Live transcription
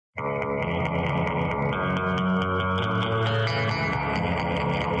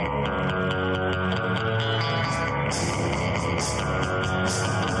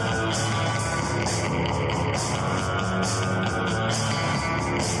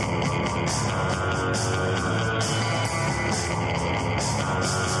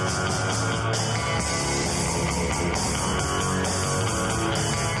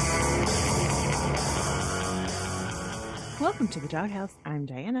to the Doghouse. I'm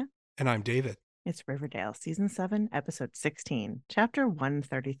Diana. And I'm David. It's Riverdale, Season 7, Episode 16, Chapter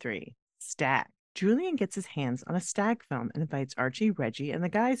 133, Stag. Julian gets his hands on a Stag film and invites Archie, Reggie, and the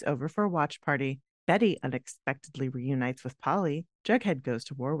guys over for a watch party. Betty unexpectedly reunites with Polly. Jughead goes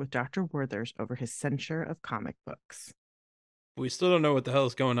to war with Dr. Werther's over his censure of comic books. We still don't know what the hell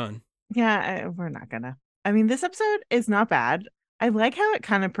is going on. Yeah, we're not gonna. I mean, this episode is not bad. I like how it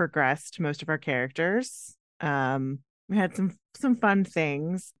kind of progressed most of our characters. We had some fun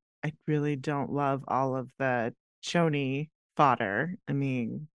things. I really don't love all of the Choni fodder. I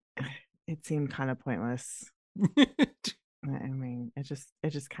mean, it seemed kind of pointless. I mean, it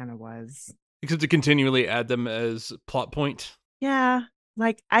just kind of was. Except to continually add them as plot point. Yeah,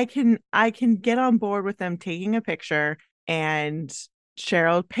 like I can get on board with them taking a picture and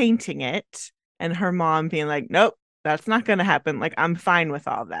Cheryl painting it and her mom being like, nope, that's not going to happen. Like, I'm fine with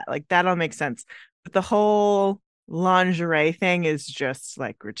all that. Like, that all makes sense. But the whole lingerie thing is just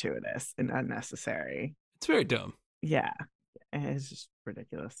like gratuitous and unnecessary. It's very dumb. Yeah, it's just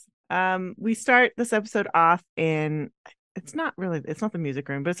ridiculous. We start this episode off in it's not the music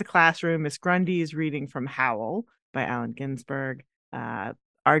room, but it's a classroom. Miss Grundy is reading from Howl by Allen Ginsberg.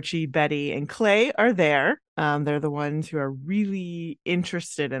 Archie, Betty, and Clay are there. They're the ones who are really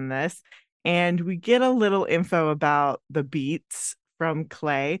interested in this. And we get a little info about the Beats from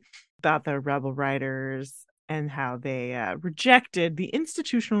Clay, about the rebel writers and how they rejected the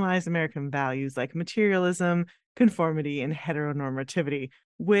institutionalized American values like materialism, conformity, and heteronormativity,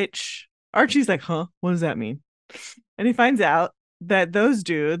 which Archie's like, huh, what does that mean? And he finds out that those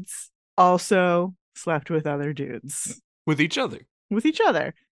dudes also slept with other dudes. With each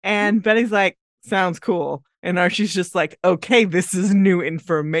other. And Betty's like, sounds cool. And Archie's just like, okay, this is new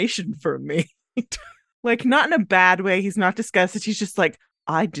information for me. Like, not in a bad way. He's not disgusted. He's just like,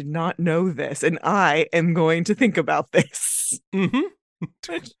 I did not know this, and I am going to think about this. Mm-hmm.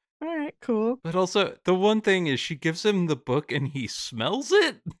 All right, cool. But also, the one thing is she gives him the book and he smells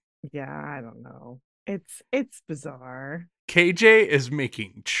it? Yeah, I don't know. It's bizarre. KJ is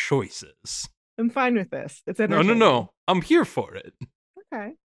making choices. I'm fine with this. It's entertaining. No. I'm here for it.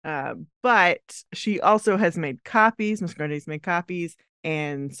 Okay. But she also has made copies. Miss Grundy's made copies.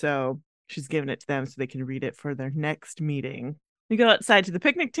 And so she's given it to them so they can read it for their next meeting. We go outside to the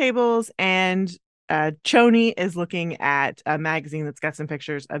picnic tables, and Choni is looking at a magazine that's got some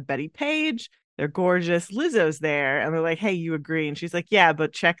pictures of Betty Page. They're gorgeous. Lizzo's there. And they're like, hey, you agree? And she's like, yeah,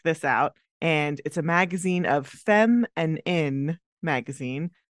 but check this out. And it's a magazine of Femme and In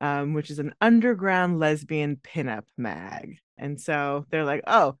magazine, which is an underground lesbian pinup mag. And so they're like,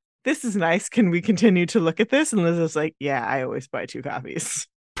 oh, this is nice. Can we continue to look at this? And Lizzo's like, yeah, I always buy 2 copies.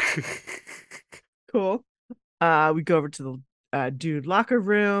 Cool. We go over to the dude locker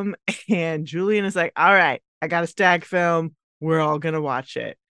room, and Julian is like, all right, I got a Stag film. We're all going to watch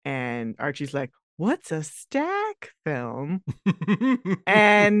it. And Archie's like, what's a Stag film?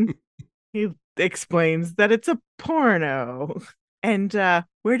 And he explains that it's a porno. And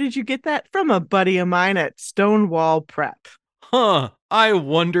where did you get that? From a buddy of mine at Stonewall Prep. Huh. I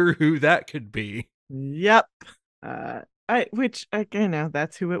wonder who that could be. Yep.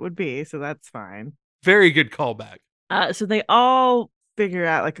 That's who it would be, so that's fine. Very good callback. So they all figure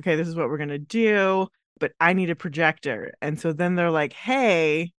out, like, okay, this is what we're gonna do, but I need a projector. And so then they're like,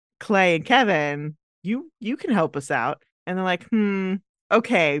 hey, Clay and Kevin, you can help us out. And they're like,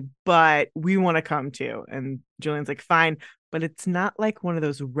 okay, but we want to come too. And Julian's like, fine, but it's not like one of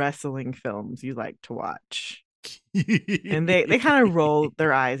those wrestling films you like to watch. And they kind of roll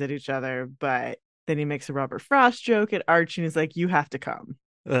their eyes at each other, but then he makes a Robert Frost joke at Archie and he's like, you have to come.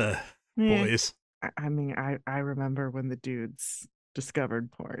 Boys. I mean, I remember when the dudes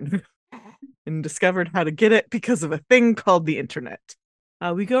discovered porn and discovered how to get it because of a thing called the internet.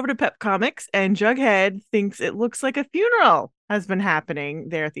 We go over to Pep Comics, and Jughead thinks it looks like a funeral has been happening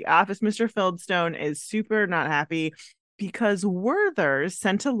there at the office. Mr. Fieldstone is super not happy because Werther's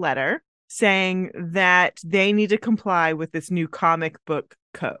sent a letter saying that they need to comply with this new comic book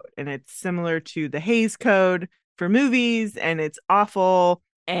code. And it's similar to the Hays Code for movies, and it's awful.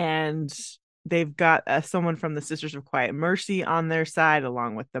 And they've got someone from the Sisters of Quiet Mercy on their side,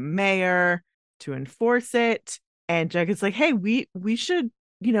 along with the mayor, to enforce it. And Jughead's like, hey, we should,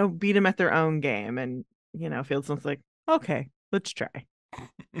 beat them at their own game. And, Fieldstone's like, okay, let's try.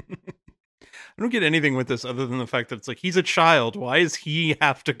 I don't get anything with this other than the fact that it's like, he's a child. Why does he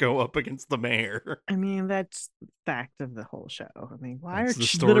have to go up against the mayor? I mean, that's the fact of the whole show. I mean, why are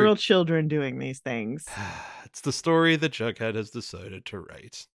literal children doing these things? It's the story that Jughead has decided to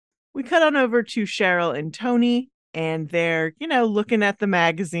write. We cut on over to Cheryl and Tony, and they're, looking at the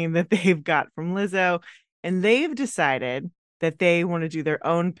magazine that they've got from Lizzo, and they've decided that they want to do their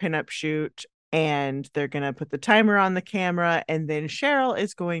own pinup shoot, and they're going to put the timer on the camera, and then Cheryl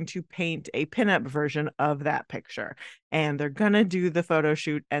is going to paint a pinup version of that picture, and they're going to do the photo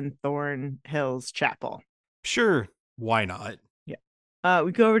shoot in Thornhill's chapel. Sure, why not? Yeah.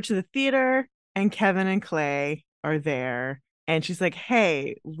 We go over to the theater, and Kevin and Clay are there. And she's like,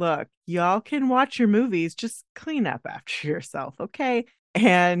 hey, look, y'all can watch your movies. Just clean up after yourself, okay?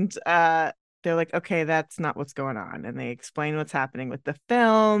 And they're like, okay, that's not what's going on. And they explain what's happening with the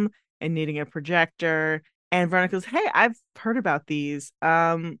film and needing a projector. And Veronica goes, hey, I've heard about these.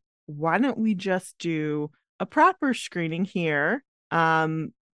 Why don't we just do a proper screening here?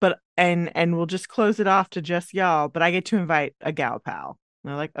 But and we'll just close it off to just y'all, but I get to invite a gal pal. And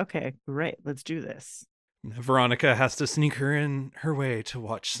they're like, okay, great, let's do this. Veronica has to sneak her in her way to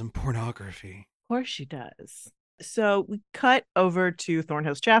watch some pornography. Of course she does. So we cut over to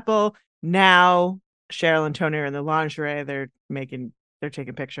Thornhill's Chapel. Now Cheryl and Tony are in the lingerie. They're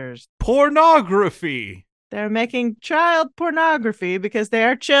taking pictures. Pornography! They're making child pornography because they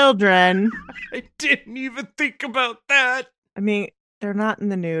are children. I didn't even think about that. I mean, they're not in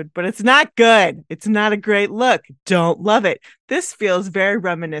the nude, but it's not good. It's not a great look. Don't love it. This feels very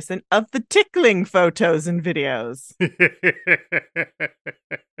reminiscent of the tickling photos and videos.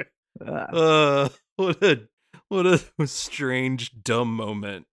 What a strange, dumb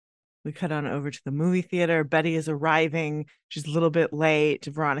moment. We cut on over to the movie theater. Betty is arriving. She's a little bit late.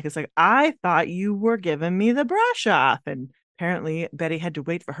 Veronica's like, I thought you were giving me the brush off. And apparently Betty had to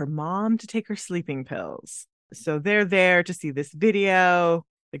wait for her mom to take her sleeping pills. So they're there to see this video.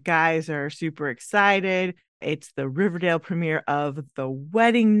 The guys are super excited. It's the Riverdale premiere of The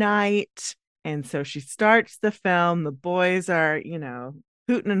Wedding Night. And so she starts the film. The boys are,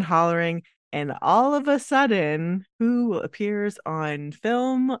 hooting and hollering. And all of a sudden, who appears on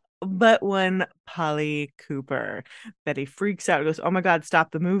film but one Polly Cooper? Betty freaks out and goes, oh my God,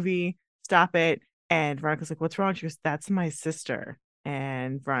 stop the movie. Stop it. And Veronica's like, what's wrong? She goes, that's my sister.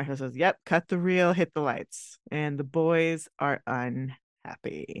 And Veronica says, yep, cut the reel, hit the lights. And the boys are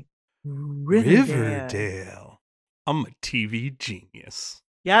unhappy. Riverdale. I'm a TV genius.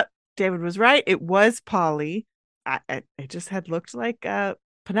 Yep, David was right. It was Polly. It just had looked like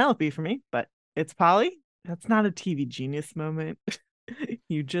Penelope for me, but it's Polly. That's not a TV genius moment.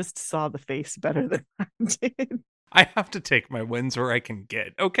 You just saw the face better than I did. I have to take my wins where I can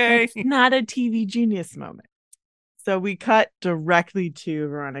get, okay? It's not a TV genius moment. So we cut directly to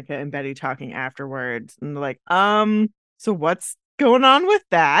Veronica and Betty talking afterwards. And they're like, so what's going on with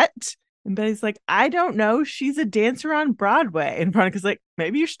that? And Betty's like, I don't know. She's a dancer on Broadway. And Veronica's like,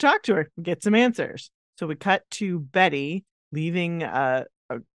 maybe you should talk to her and get some answers. So we cut to Betty leaving it's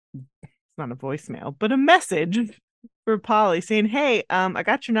not a voicemail, but a message for Polly saying, hey, I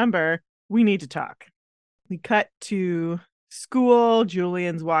got your number. We need to talk. We cut to school.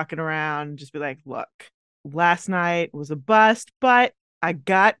 Julian's walking around and just be like, look, last night was a bust, but I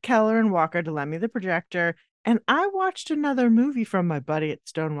got Keller and Walker to lend me the projector, and I watched another movie from my buddy at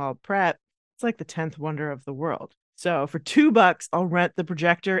Stonewall Prep. It's like the 10th wonder of the world. So for $2, I'll rent the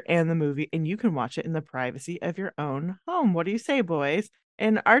projector and the movie, and you can watch it in the privacy of your own home. What do you say, boys?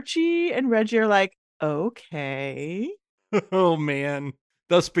 And Archie and Reggie are like, okay. Oh, man.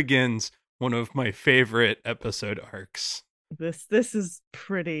 Thus begins one of my favorite episode arcs. This is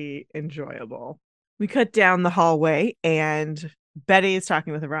pretty enjoyable. We cut down the hallway, and Betty is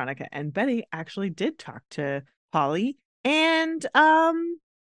talking with Veronica, and Betty actually did talk to Polly. And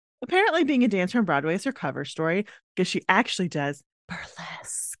apparently being a dancer on Broadway is her cover story, because she actually does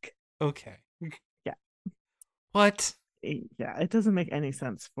burlesque. Okay. Yeah. What? Yeah, it doesn't make any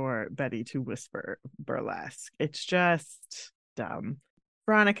sense for Betty to whisper burlesque. It's just dumb.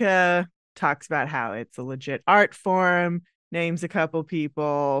 Veronica talks about how it's a legit art form, names a couple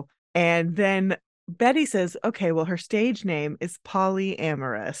people, and then Betty says, okay, well, her stage name is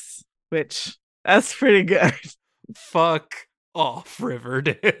Polyamorous, which that's pretty good. Fuck off,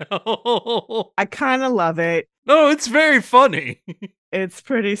 Riverdale. I kind of love it. No, it's very funny. It's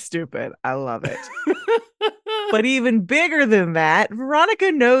pretty stupid. I love it. But even bigger than that,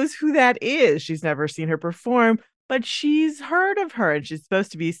 Veronica knows who that is. She's never seen her perform, but she's heard of her, and she's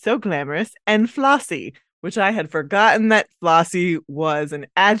supposed to be so glamorous and flossy, which I had forgotten that flossy was an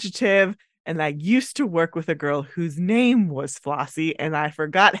adjective. And I used to work with a girl whose name was Flossie, and I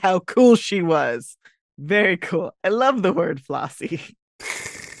forgot how cool she was. Very cool. I love the word Flossie.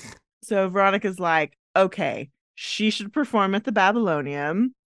 So Veronica's like, okay, she should perform at the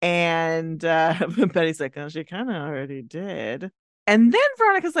Babylonium. And Betty's like, oh, she kind of already did. And then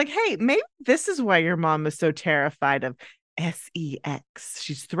Veronica's like, hey, maybe this is why your mom is so terrified of sex.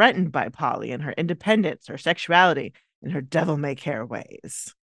 She's threatened by Polly and her independence, her sexuality. in her devil may care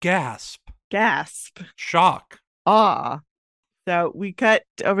ways. Gasp. Gasp. Shock. Awe. So we cut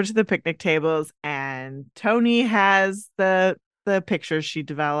over to the picnic tables, and Tony has the pictures she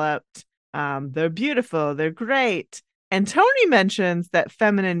developed. They're beautiful. They're great. And Tony mentions that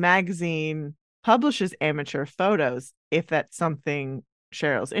Feminine Magazine publishes amateur photos if that's something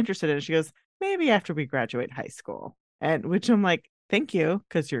Cheryl's interested in. She goes, maybe after we graduate high school. And which I'm like, thank you,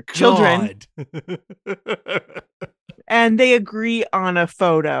 because you're children. God. And they agree on a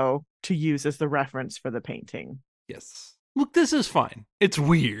photo to use as the reference for the painting. Yes. Look, this is fine. It's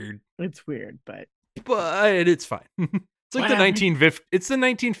weird, It's weird, but it's fine. It's like whatever. it's the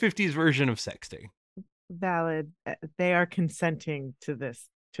 1950s version of sexting. Valid. They are consenting to this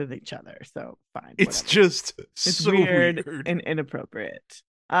to each other, so fine. It's Whatever. just It's so weird weird. and inappropriate.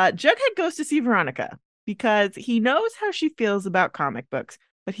 Jughead goes to see Veronica because he knows how she feels about comic books,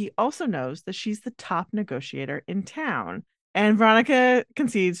 but he also knows that she's the top negotiator in town. And Veronica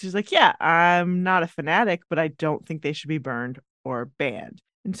concedes. She's like, yeah, I'm not a fanatic, but I don't think they should be burned or banned.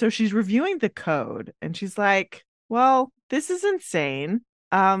 And so she's reviewing the code and she's like, well, this is insane.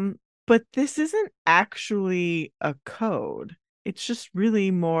 But this isn't actually a code. It's just really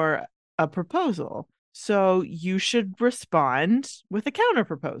more a proposal. So you should respond with a counter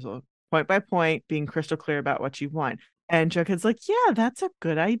proposal, point by point, being crystal clear about what you want. And Jughead's like, yeah, that's a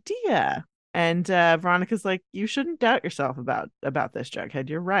good idea. And Veronica's like, you shouldn't doubt yourself about this, Jughead.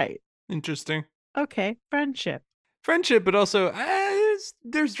 You're right. Interesting. Okay, friendship. Friendship, but also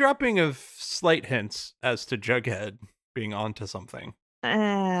there's dropping of slight hints as to Jughead being onto something.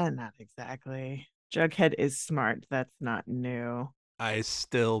 Not exactly. Jughead is smart. That's not new. I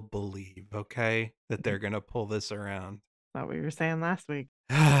still believe, okay, that they're gonna pull this around. What we were saying last week.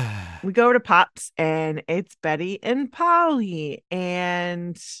 We go over to Pops, and it's Betty and Polly.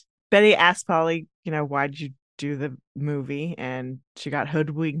 And Betty asks Polly, why did you do the movie? And she got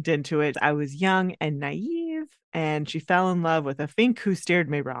hoodwinked into it. I was young and naive, and she fell in love with a fink who steered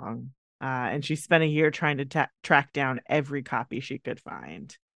me wrong. And she spent a year trying to track down every copy she could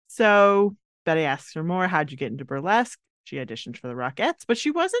find. So Betty asks her more. How'd you get into burlesque? She auditioned for the Rockettes, but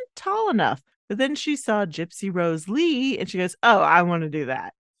she wasn't tall enough. But then she saw Gypsy Rose Lee and she goes, oh, I want to do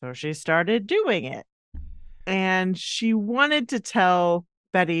that. So she started doing it. And she wanted to tell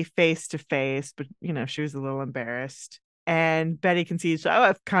Betty face to face, but, she was a little embarrassed. And Betty concedes, oh,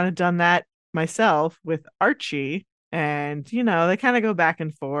 I've kind of done that myself with Archie. And, they kind of go back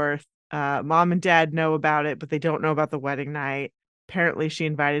and forth. Mom and dad know about it, but they don't know about the wedding night. Apparently, she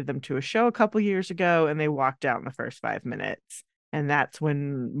invited them to a show a couple years ago and they walked out in the first 5 minutes. And that's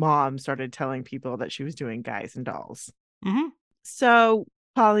when mom started telling people that she was doing Guys and Dolls. Mm-hmm. So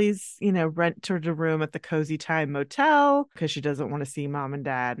Polly's, rented a room at the Cozy Time Motel because she doesn't want to see mom and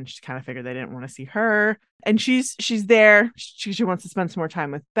dad. And she kind of figured they didn't want to see her. And she's there. She wants to spend some more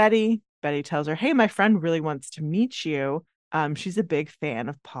time with Betty. Betty tells her, hey, my friend really wants to meet you. She's a big fan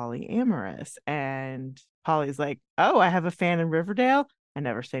of polyamorous. And Polly's like, oh, I have a fan in Riverdale. I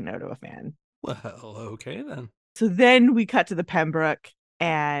never say no to a fan. Well, okay then. So then we cut to the Pembroke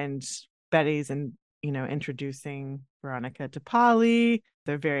and Betty's introducing Veronica to Polly.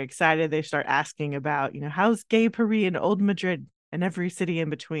 They're very excited. They start asking about, how's Gay Paris and Old Madrid and every city in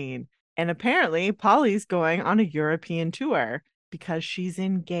between. And apparently Polly's going on a European tour because she's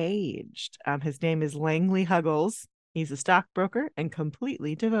engaged. His name is Langley Huggles. He's a stockbroker and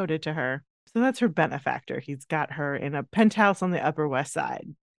completely devoted to her. So that's her benefactor. He's got her in a penthouse on the Upper West Side.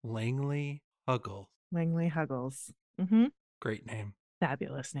 Langley Huggle. Langley Huggles. Mm-hmm. Great name.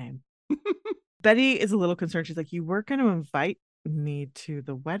 Fabulous name. Betty is a little concerned. She's like, you were going to invite me to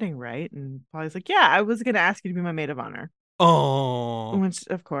the wedding, right? And Polly's like, yeah, I was going to ask you to be my maid of honor. Oh. Which,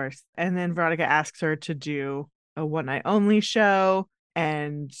 of course. And then Veronica asks her to do a one night only show.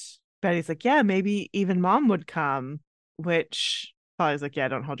 And Betty's like, yeah, maybe even mom would come, which Polly's like, yeah,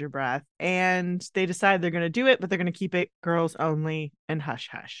 don't hold your breath. And they decide they're going to do it, but they're going to keep it girls only and hush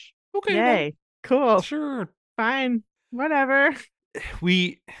hush. Okay. Yay. Then. Cool. Sure. Fine. Whatever.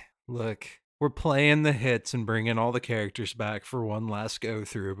 We're playing the hits and bringing all the characters back for one last go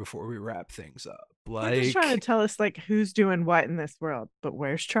through before we wrap things up. They're just trying to tell us who's doing what in this world. But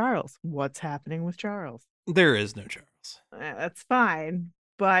where's Charles? What's happening with Charles? There is no Charles. That's fine.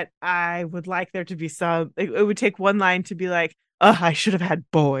 But I would like there to be some. It would take one line to be like, oh, I should have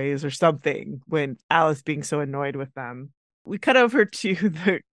had boys or something when Alice being so annoyed with them. We cut over to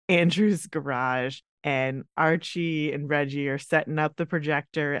the Andrews garage. And Archie and Reggie are setting up the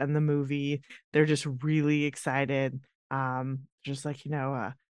projector and the movie. They're just really excited. Just like,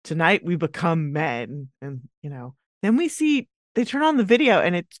 tonight we become men. And, then we see they turn on the video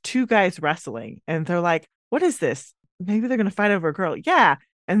and it's two guys wrestling. And they're like, what is this? maybe they're gonna fight over a girl. Yeah.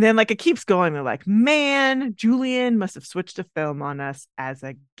 And then like it keeps going. They're like, man, Julian must have switched a film on us as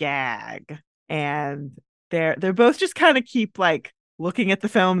a gag. And they're both just kind of keep like looking at the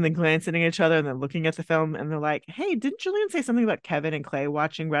film and then glancing at each other and then looking at the film and they're like, hey, didn't Julian say something about Kevin and Clay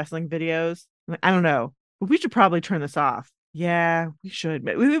watching wrestling videos? I'm like, I don't know, but we should probably turn this off. Yeah, we should.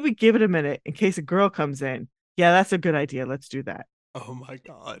 But we give it a minute in case a girl comes in. Yeah, that's a good idea. Let's do that. Oh my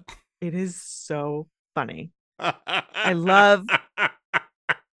god. It is so funny. I love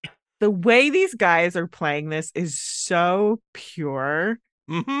the way these guys are playing this is so pure.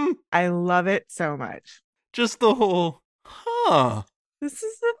 Mm-hmm. I love it so much. Just the whole, huh. This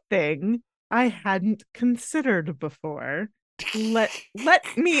is a thing I hadn't considered before. Let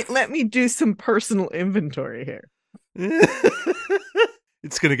me do some personal inventory here.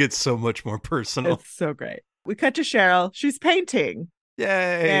 It's gonna get so much more personal. It's so great. We cut to Cheryl. She's painting. Yay.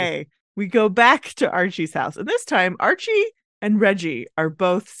 Yay. We go back to Archie's house. And this time Archie and Reggie are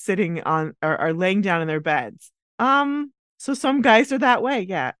both sitting on are laying down in their beds. So some guys are that way.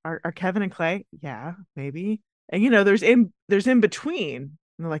 Yeah. Are Kevin and Clay? Yeah, maybe. And there's in between. And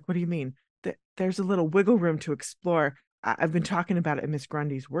they're like, what do you mean? There's a little wiggle room to explore. I've been talking about it in Miss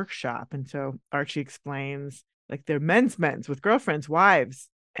Grundy's workshop. And so Archie explains like they're men's with girlfriends, wives,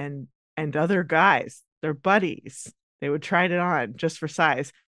 and other guys. They're buddies. They would try it on just for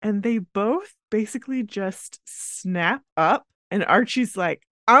size. And they both basically just snap up. And Archie's like,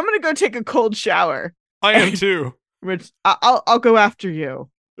 I'm gonna go take a cold shower. I am too. Rich, I'll go after you.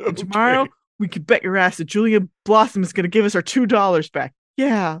 And Okay. tomorrow we could bet your ass that Julia Blossom is gonna give us our $2 back.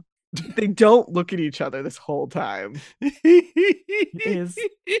 Yeah. They don't look at each other this whole time. It is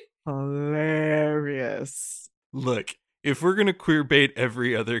hilarious. Look, if we're gonna queer bait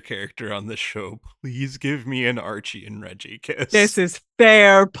every other character on the show, please give me an Archie and Reggie kiss. This is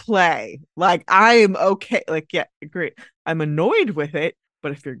fair play. Like, I am okay. Like, yeah, great. I'm annoyed with it,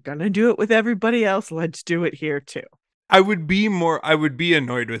 but if you're gonna do it with everybody else, let's do it here too. I would be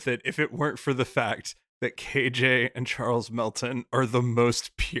annoyed with it if it weren't for the fact that KJ and Charles Melton are the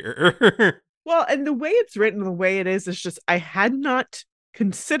most pure. Well, and the way it's written, the way it is just, I had not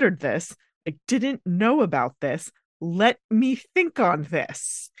considered this. I didn't know about this. Let me think on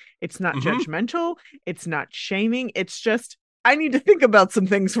this. It's not judgmental. It's not shaming. It's just, I need to think about some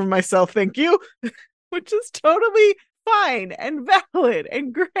things for myself. Thank you. Which is totally fine and valid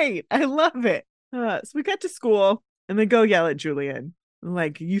and great. I love it. So we got to school and they go yell at Julian.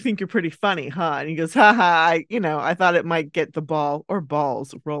 Like, you think you're pretty funny, huh? And he goes, haha, I thought it might get the ball or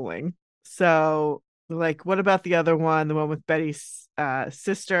balls rolling. So, like, what about the other one, the one with Betty's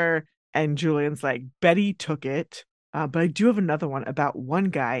sister? And Julian's like, Betty took it. But I do have another one about one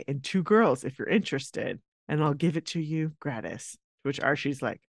guy and two girls if you're interested. And I'll give it to you gratis. Which Archie's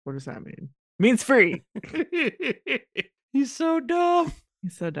like, what does that mean? It means free. He's so dumb.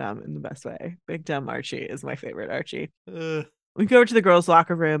 He's so dumb in the best way. Big dumb Archie is my favorite Archie. We go over to the girls'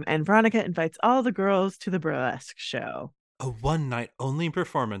 locker room, and Veronica invites all the girls to the burlesque show. A one-night only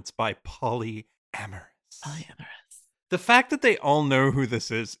performance by Polyamorous. Polyamorous. The fact that they all know who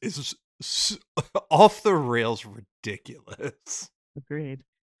this is off the rails ridiculous. Agreed.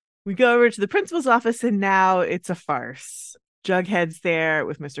 We go over to the principal's office, and now it's a farce. Jughead's there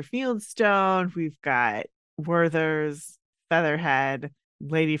with Mr. Fieldstone. We've got Werther's, Featherhead,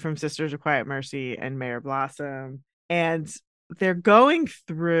 Lady from Sisters of Quiet Mercy, and Mayor Blossom. And they're going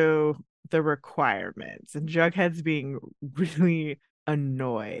through the requirements, and Jughead's being really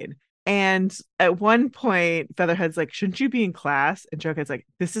annoyed. And at one point, Featherhead's like, shouldn't you be in class? And Jughead's like,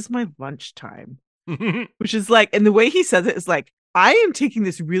 this is my lunchtime. Which is like, and the way he says it is like, I am taking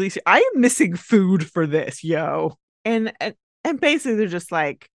this really I am missing food for this, yo. And basically they're just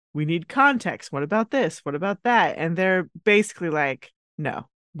like, we need context. What about this? What about that? And they're basically like, no,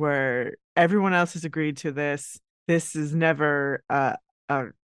 where everyone else has agreed to this. This is never a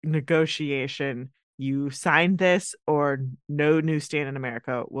negotiation. You sign this or no newsstand in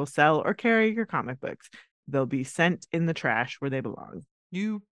America will sell or carry your comic books. They'll be sent in the trash where they belong.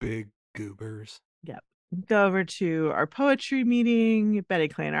 You big goobers. Yep. Go over to our poetry meeting. Betty,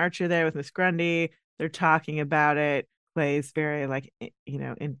 Clay, and Archie are there with Miss Grundy. They're talking about it. Clay's very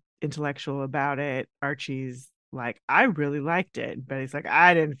intellectual about it. Archie's like, I really liked it. Betty's like,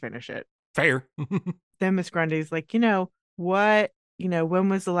 I didn't finish it. Fair. Then Miss Grundy's like, what? When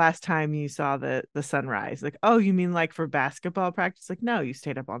was the last time you saw the sunrise? Like, oh, you mean like for basketball practice? Like, no, you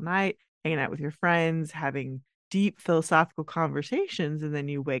stayed up all night, hanging out with your friends, having deep philosophical conversations, and then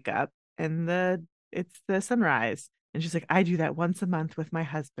you wake up and it's the sunrise. And she's like, I do that once a month with my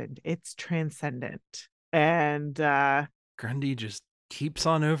husband. It's transcendent. And Grundy just keeps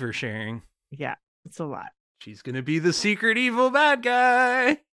on oversharing. Yeah, it's a lot. She's gonna be the secret evil bad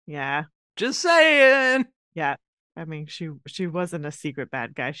guy. Yeah. Just saying. Yeah. I mean, she wasn't a secret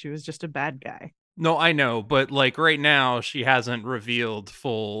bad guy. She was just a bad guy. No, I know, but like right now, she hasn't revealed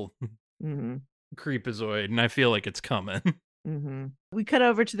full Mm-hmm. creepazoid, and I feel like it's coming. Mm-hmm. We cut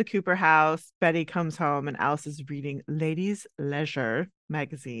over to the Cooper house. Betty comes home and Alice is reading Ladies' Leisure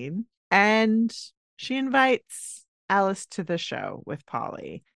magazine. And she invites Alice to the show with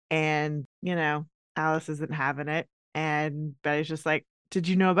Polly. And, Alice isn't having it. And Betty's just like, did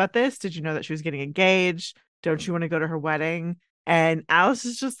you know about this? Did you know that she was getting engaged? Don't you want to go to her wedding? And Alice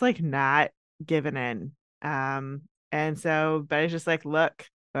is just like not giving in. And so Betty's just like, look,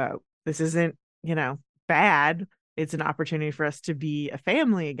 this isn't, bad. It's an opportunity for us to be a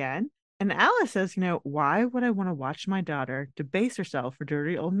family again. And Alice says, why would I want to watch my daughter debase herself for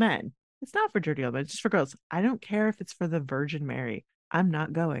dirty old men? It's not for dirty old men, it's just for girls. I don't care if it's for the Virgin Mary. I'm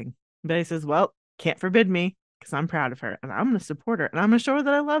not going. Betty says, well, can't forbid me because I'm proud of her and I'm going to support her and I'm going to show her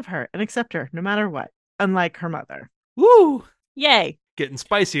that I love her and accept her no matter what, unlike her mother. Woo! Yay. Getting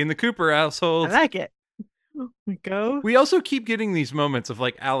spicy in the Cooper I household. like it. We go. We also keep getting these moments of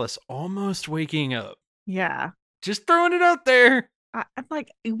like Alice almost waking up. Yeah. Just throwing it out there. I'm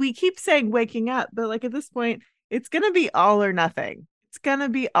like, we keep saying waking up, but like at this point, it's going to be all or nothing. It's going to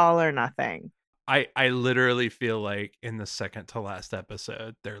be all or nothing. I literally feel like in the second to last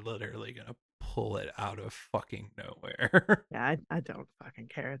episode, they're literally going to pull it out of fucking nowhere. Yeah, I don't fucking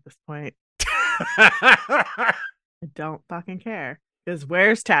care at this point. I don't fucking care. Because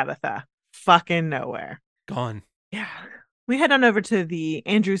where's Tabitha? Fucking nowhere. Gone. Yeah. We head on over to the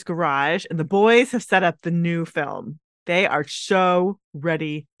Andrews garage, and the boys have set up the new film. They are so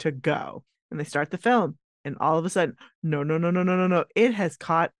ready to go. And they start the film. And all of a sudden, no, no, no, no, no, no, no. It has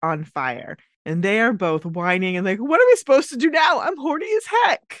caught on fire. And they are both whining and like, what are we supposed to do now? I'm horny as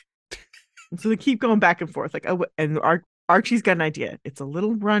heck. And so they keep going back and forth. Like, oh, and Archie's got an idea. It's a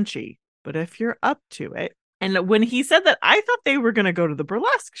little raunchy, but if you're up to it. And when he said that, I thought they were going to go to the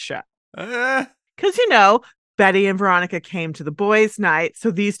burlesque show. Because, Betty and Veronica came to the boys' night,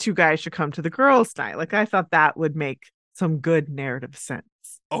 so these two guys should come to the girls' night. Like, I thought that would make some good narrative sense.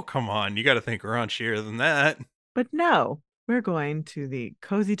 Oh, come on. You got to think raunchier than that. But no, we're going to the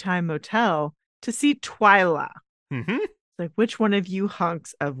Cozy Time Motel to see Twyla. Mm-hmm. Like, which one of you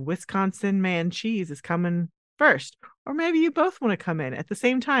hunks of Wisconsin man cheese is coming first? Or maybe you both want to come in at the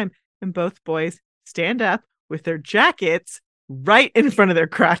same time, and both boys stand up with their jackets right in front of their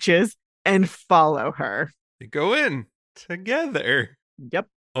crotches and follow her. They go in together. Yep.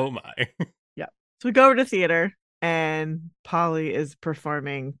 Oh my. Yep. So we go over to theater and Polly is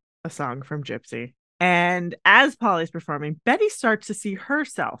performing a song from Gypsy. And as Polly's performing, Betty starts to see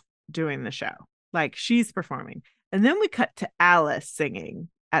herself doing the show. Like she's performing. And then we cut to Alice singing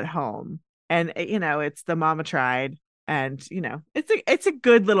at home. And it's the Mama Tried. And it's a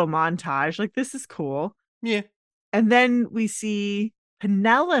good little montage. Like this is cool. Yeah. And then we see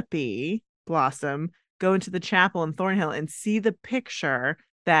Penelope Blossom go into the chapel in Thornhill and see the picture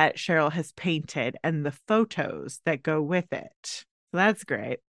that Cheryl has painted and the photos that go with it. So that's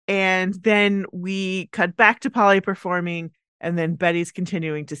great. And then we cut back to Polly performing, and then Betty's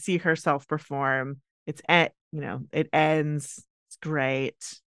continuing to see herself perform. It ends. It's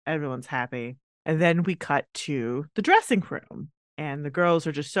great. Everyone's happy. And then we cut to the dressing room. And the girls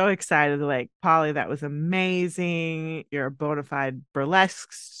are just so excited. They're like, Polly, that was amazing. You're a bona fide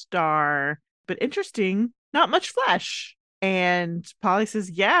burlesque star. But interesting, not much flesh. And Polly says,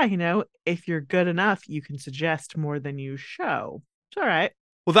 yeah, if you're good enough, you can suggest more than you show. It's all right.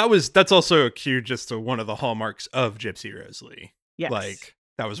 Well, that's also a cue just to one of the hallmarks of Gypsy Rose Lee. Yes. Like,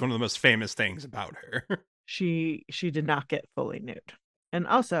 that was one of the most famous things about her. She did not get fully nude. And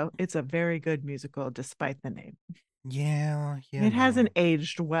also, it's a very good musical despite the name. Yeah. It hasn't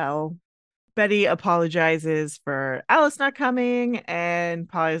aged well. Betty apologizes for Alice not coming, and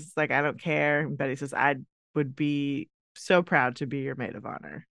Polly's like, I don't care. And Betty says, I would be so proud to be your maid of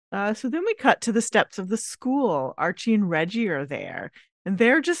honor. So then we cut to the steps of the school. Archie and Reggie are there, and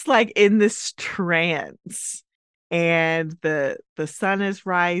they're just like in this trance. And the sun is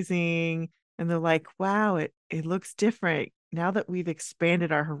rising, and they're like, wow, it looks different. Now that we've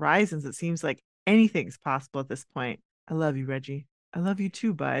expanded our horizons, it seems like anything's possible at this point. I love you, Reggie. I love you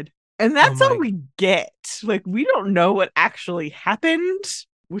too, bud. And that's all we get. Like, we don't know what actually happened,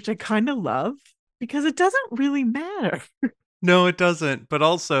 which I kind of love because it doesn't really matter. No, it doesn't. But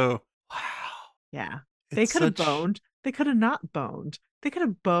also, wow. Yeah. They could have boned. They could have not boned. They could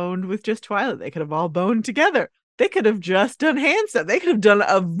have boned with just Twilight. They could have all boned together. They could have just done handstand. They could have done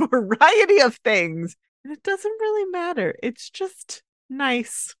a variety of things. And it doesn't really matter. It's just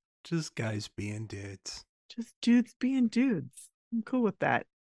nice. Just guys being dudes. Just dudes being dudes. I'm cool with that.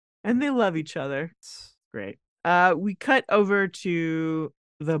 And they love each other. Great. We cut over to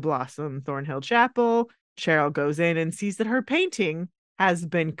the Blossom Thornhill Chapel. Cheryl goes in and sees that her painting has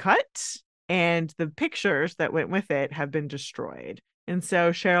been cut and the pictures that went with it have been destroyed. And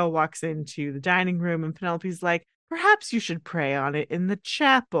so Cheryl walks into the dining room and Penelope's like, perhaps you should pray on it in the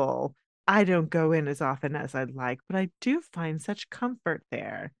chapel. I don't go in as often as I'd like, but I do find such comfort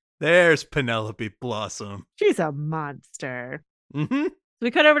there. There's Penelope Blossom. She's a monster. Mm-hmm. So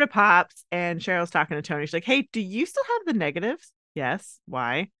we cut over to Pops, and Cheryl's talking to Tony. She's like, hey, do you still have the negatives? Yes.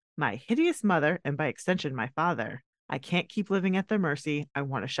 Why? My hideous mother, and by extension, my father. I can't keep living at their mercy. I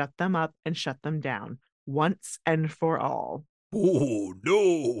want to shut them up and shut them down once and for all. Oh,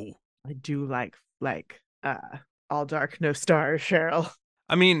 no. I do all dark, no stars, Cheryl.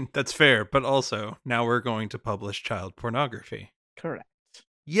 I mean, that's fair, but also, now we're going to publish child pornography. Correct.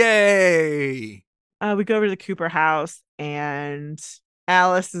 Yay! We go over to the Cooper house, and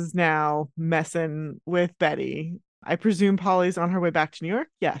Alice is now messing with Betty. I presume Polly's on her way back to New York?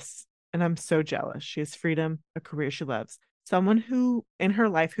 Yes. And I'm so jealous. She has freedom, a career she loves, someone who in her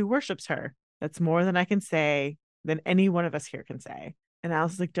life who worships her. That's more than I can say, than any one of us here can say. And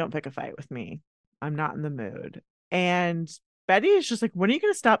Alice is like, don't pick a fight with me. I'm not in the mood. And Betty is just like, when are you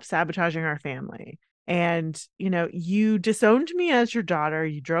going to stop sabotaging our family? And, you disowned me as your daughter.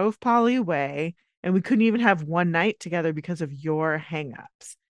 You drove Polly away, and we couldn't even have one night together because of your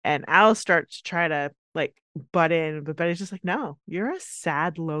hangups. And Alice starts to try to butt in, but Betty's just like, no, you're a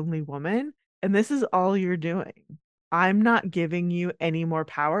sad, lonely woman, and this is all you're doing. I'm not giving you any more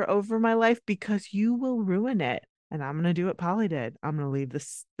power over my life because you will ruin it. And I'm going to do what Polly did. I'm going to leave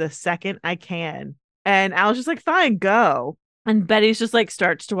this the second I can. And Alice just like, fine, go. And Betty's just like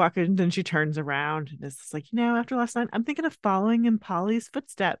starts to walk in, and then she turns around and is like, after last night, I'm thinking of following in Polly's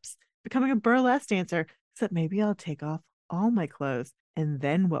footsteps, becoming a burlesque dancer, except maybe I'll take off all my clothes. And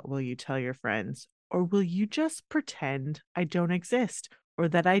then what will you tell your friends? Or will you just pretend I don't exist or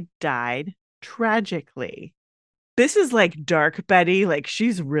that I died tragically? This is like dark Betty. Like,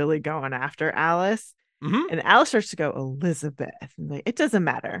 she's really going after Alice. Mm-hmm. And Alice starts to go, Elizabeth. And like, it doesn't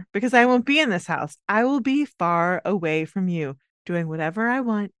matter because I won't be in this house. I will be far away from you, doing whatever I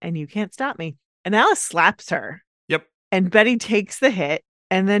want, and you can't stop me. And Alice slaps her. Yep. And Betty takes the hit.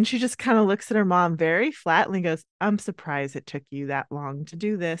 And then she just kind of looks at her mom very flatly and goes, I'm surprised it took you that long to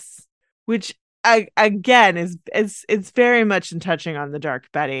do this. Which again is it's very much in touching on the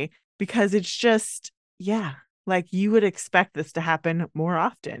dark Betty, because it's just, yeah, like you would expect this to happen more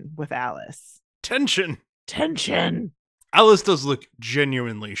often with Alice. Tension. Alice does look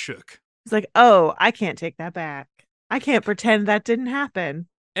genuinely shook. It's like, oh, I can't take that back. I can't pretend that didn't happen.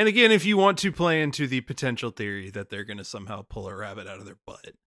 And again, if you want to play into the potential theory that they're going to somehow pull a rabbit out of their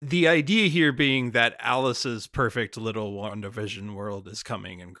butt, the idea here being that Alice's perfect little WandaVision world is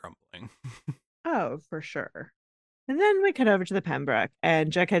coming and crumbling. Oh, for sure. And then we cut over to the Pembroke,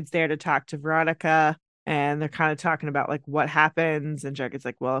 and Jughead's there to talk to Veronica, and they're kind of talking about like what happens. And Jughead's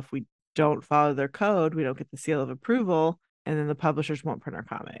like, well, if we don't follow their code, we don't get the seal of approval, and then the publishers won't print our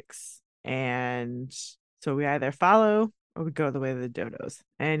comics. And so we either follow or we go the way of the dodos.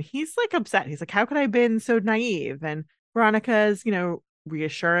 And he's like upset. He's like, how could I have been so naive? And Veronica's,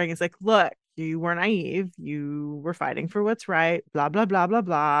 reassuring. It's like, look, you were naive. You were fighting for what's right. Blah, blah, blah, blah,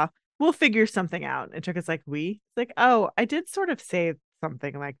 blah. We'll figure something out. And Chuck like, we? It's like, oh, I did sort of say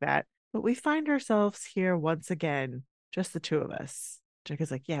something like that. But we find ourselves here once again, just the two of us. Chuck is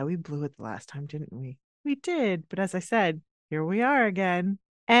like, yeah, we blew it the last time, didn't we? We did. But as I said, here we are again.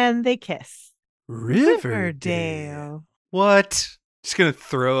 And they kiss. Riverdale. What? Just gonna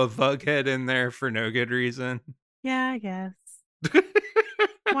throw a Bughead in there for no good reason? Yeah, I guess.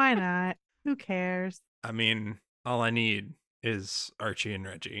 Why not? Who cares? I mean, all I need is Archie and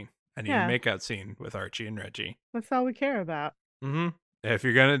Reggie. I need a makeout scene with Archie and Reggie. That's all we care about. Mm-hmm. If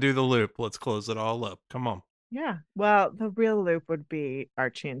you're gonna do the loop, let's close it all up. Come on. Yeah. Well, the real loop would be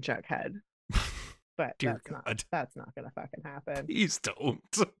Archie and Jughead. But that's not gonna fucking happen. Please don't.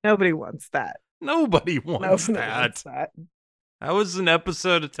 Nobody wants that. Nobody wants that. That was an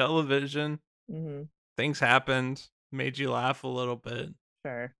episode of television. Mm-hmm. Things happened. Made you laugh a little bit.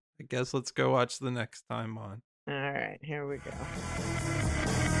 Sure. I guess let's go watch the next time on. All right, here we go.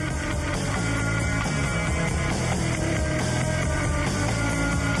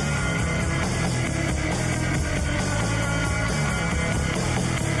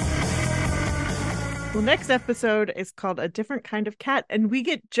 Well, next episode is called A Different Kind of Cat, and we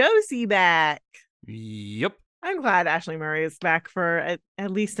get Josie back. Yep. I'm glad Ashley Murray is back for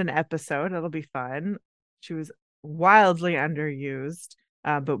at least an episode. It'll be fun. She was wildly underused.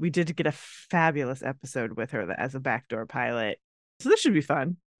 But we did get a fabulous episode with her as a backdoor pilot. So this should be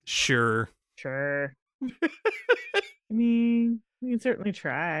fun. Sure. Sure. I mean, we can certainly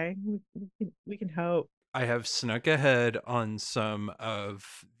try. We can hope. I have snuck ahead on some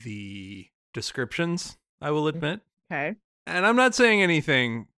of the descriptions, I will admit. Okay. And I'm not saying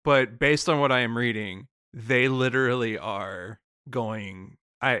anything, but based on what I am reading, they literally are going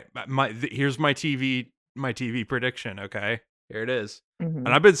here's my TV prediction, okay? Here it is. Mm-hmm. And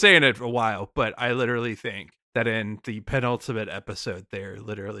I've been saying it for a while, but I literally think that in the penultimate episode, they're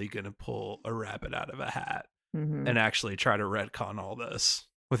literally going to pull a rabbit out of a hat and actually try to retcon all this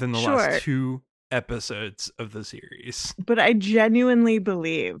within the last 2 episodes of the series. But I genuinely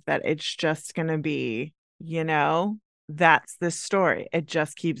believe that it's just going to be, that's the story. It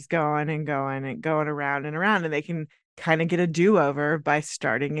just keeps going and going and going around and around, and they can kind of get a do-over by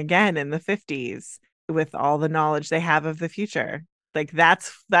starting again in the 50s with all the knowledge they have of the future. Like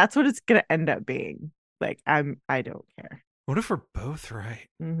that's what it's going to end up being. Like I don't care. What if we're both right?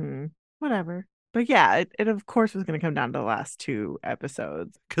 Whatever. But yeah, it of course was going to come down to the last 2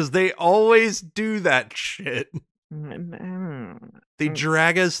 episodes. Because they always do that shit. They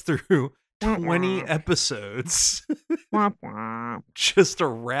drag us through 20 episodes just to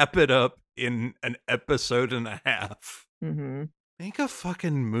wrap it up in an episode and a half. Make a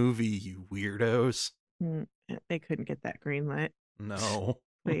fucking movie, you weirdos. They couldn't get that greenlit. No.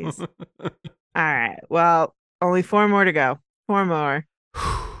 Please. All right. Well, only 4 more to go. 4 more.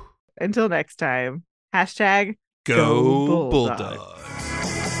 Until next time. Hashtag Go Bulldogs.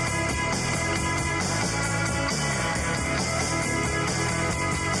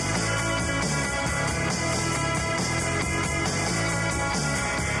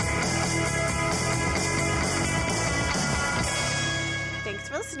 Thanks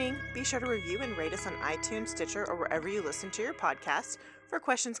for listening. Be sure to review and rate us on iTunes, Stitcher, or wherever you listen to your podcast. For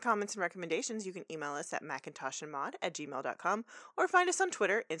questions, comments, and recommendations, you can email us at macintoshandmod@gmail.com or find us on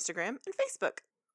Twitter, Instagram, and Facebook.